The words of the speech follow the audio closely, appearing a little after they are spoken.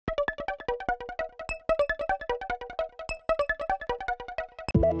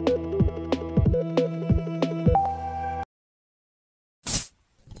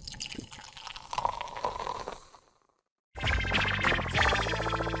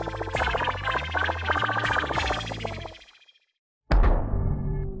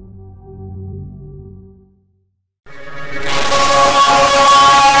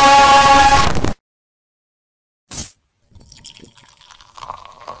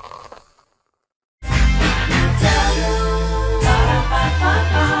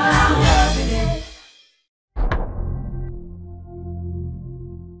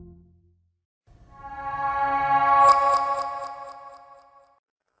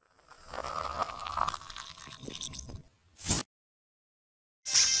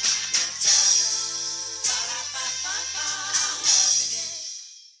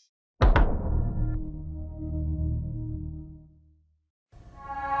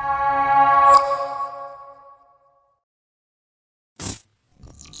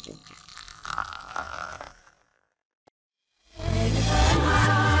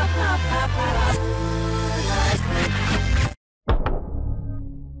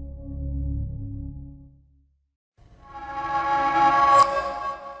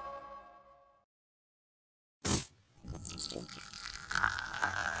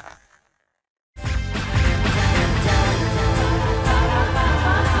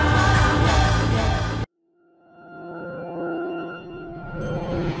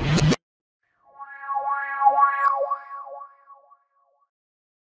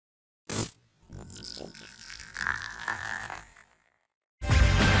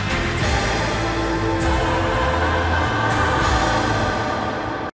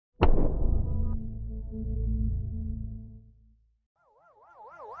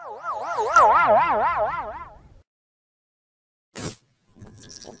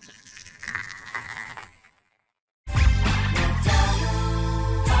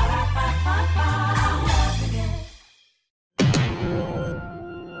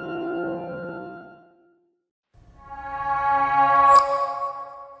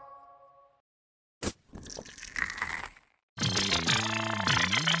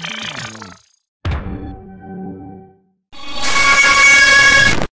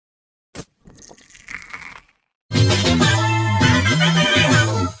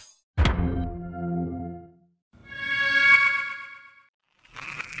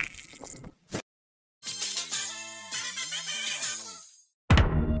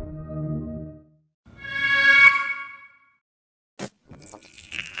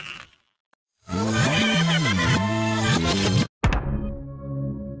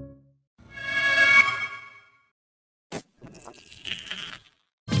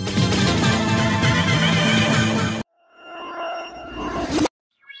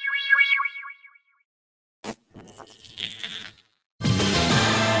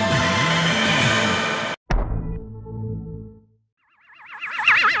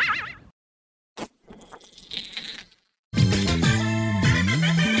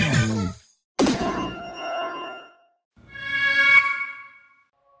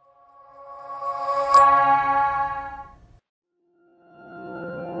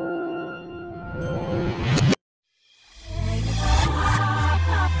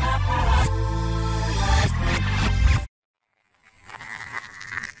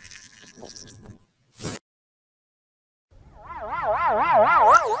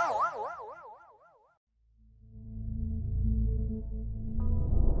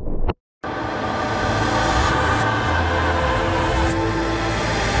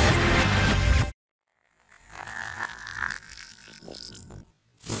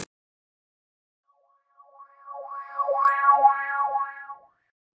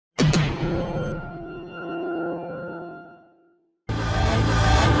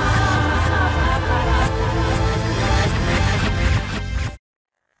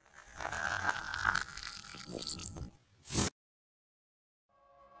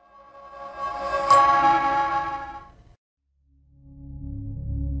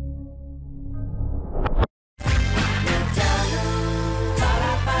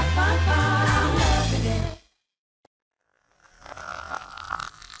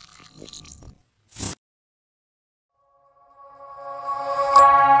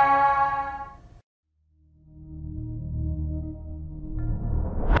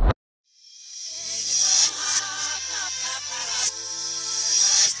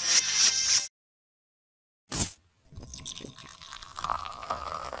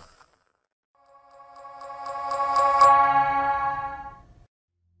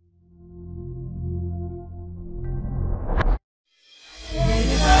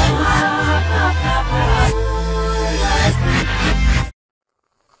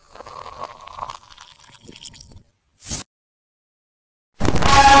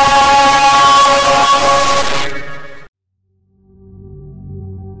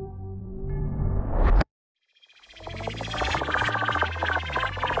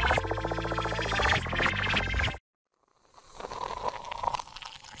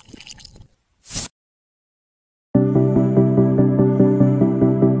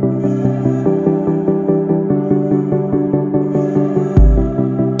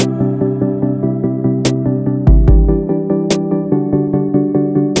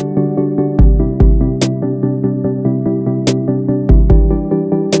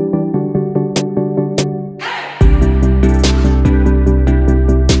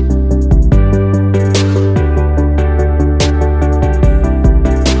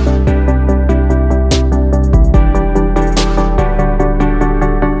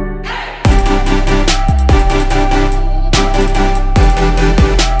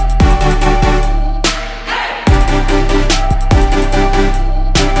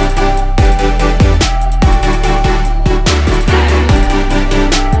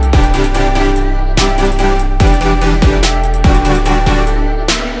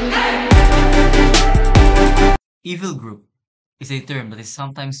Evil group is a term that is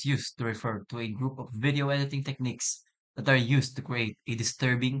sometimes used to refer to a group of video editing techniques that are used to create a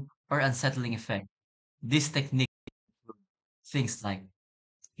disturbing or unsettling effect. This technique include things like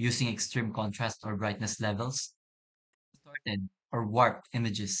using extreme contrast or brightness levels, distorted or warped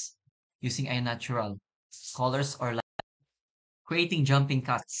images, using unnatural colors or light, creating jumping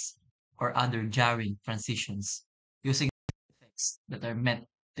cuts or other jarring transitions, using effects that are meant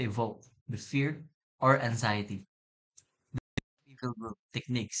to evoke the fear or anxiety. Evil group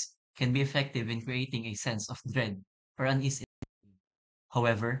techniques can be effective in creating a sense of dread or unease,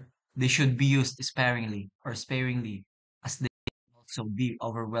 However, they should be used sparingly, as they can also be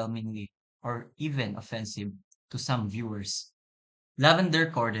overwhelmingly or even offensive to some viewers. Lavender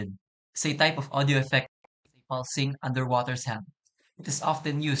chorded is a type of audio effect with a pulsing underwater sound. It is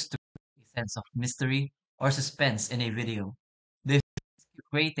often used to create a sense of mystery or suspense in a video. The effect is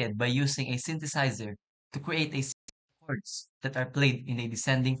created by using a synthesizer to create a series of chords that are played in a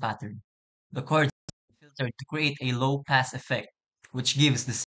descending pattern. The chords are filtered to create a low pass effect, which gives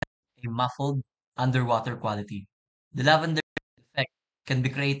the sound a muffled underwater quality. The lavender effect can be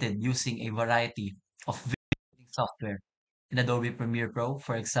created using a variety of video editing software. In Adobe Premiere Pro,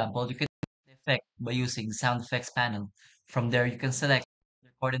 for example, you can create the effect by using the sound effects panel. From there, you can select the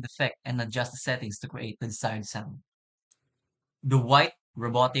recorded effect and adjust the settings to create the desired sound. The white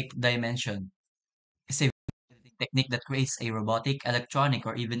robotic dimension is a editing technique that creates a robotic, electronic,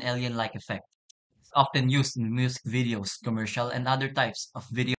 or even alien-like effect. It's often used in music videos, commercial, and other types of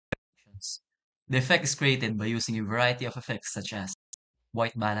video productions. The effect is created by using a variety of effects such as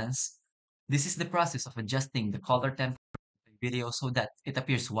white balance. This is the process of adjusting the color temperature of a video so that it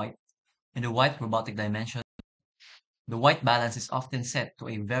appears white. In the white robotic dimension, the white balance is often set to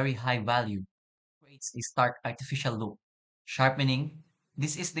a very high value, creates a stark artificial look. Sharpening.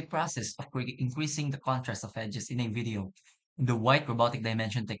 This is the process of increasing the contrast of edges in a video. In the white robotic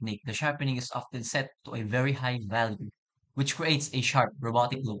dimension technique, the sharpening is often set to a very high value, which creates a sharp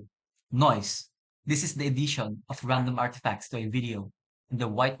robotic look. Noise. This is the addition of random artifacts to a video. In the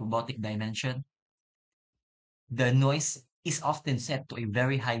white robotic dimension, the noise is often set to a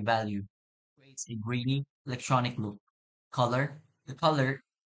very high value, creates a grainy electronic look. Color. The color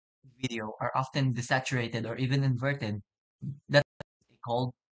video are often desaturated or even inverted. That is a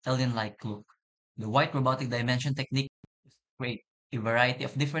called alien-like look. The white robotic dimension technique is to create a variety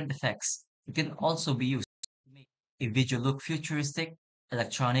of different effects. It can also be used to make a video look futuristic,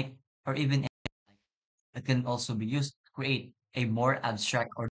 electronic, or even alien-like. It can also be used to create a more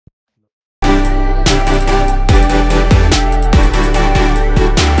abstract or